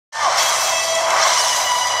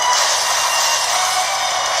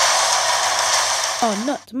Oh,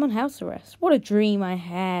 nuts, I'm on house arrest. What a dream I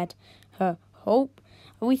had. Hope?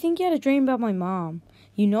 We think you had a dream about my mom.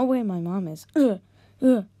 You know where my mom is.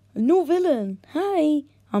 No villain. Hi.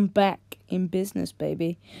 I'm back in business,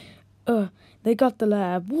 baby. They got the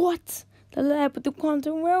lab. What? The lab with the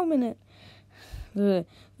quantum realm in it.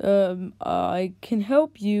 I can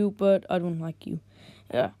help you, but I don't like you.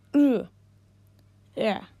 Yeah,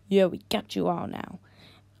 we got you all now.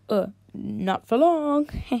 Not for long.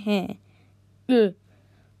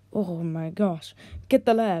 Oh my gosh. Get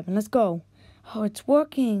the lab and let's go. Oh, it's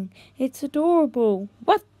working. It's adorable.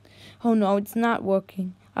 What? Oh no, it's not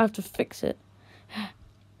working. I have to fix it.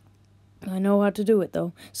 I know how to do it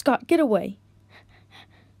though. Scott, get away.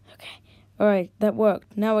 Okay. Alright, that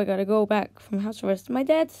worked. Now I gotta go back from house arrest. My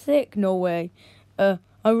dad's sick. No way. I'm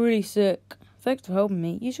really sick. Thanks for helping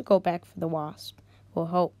me. You should go back for the wasp. Or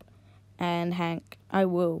Hope. And Hank. I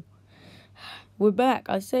will. We're back.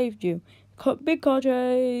 I saved you. Big car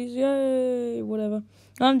chase. Yay. Whatever.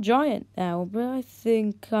 I'm giant now, but I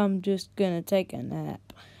think I'm just gonna take a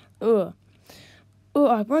nap. I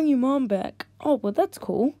brought your mom back. Oh, well, that's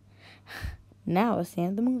cool. Now it's the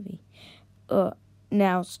end of the movie.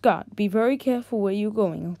 Now, Scott, be very careful where you're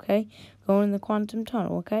going, okay? Going in the quantum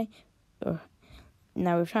tunnel, okay?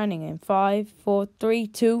 Now we're shining in 5, 4, 3,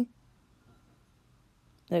 2.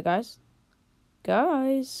 There, guys.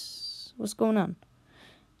 Guys, what's going on?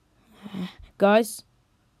 Guys.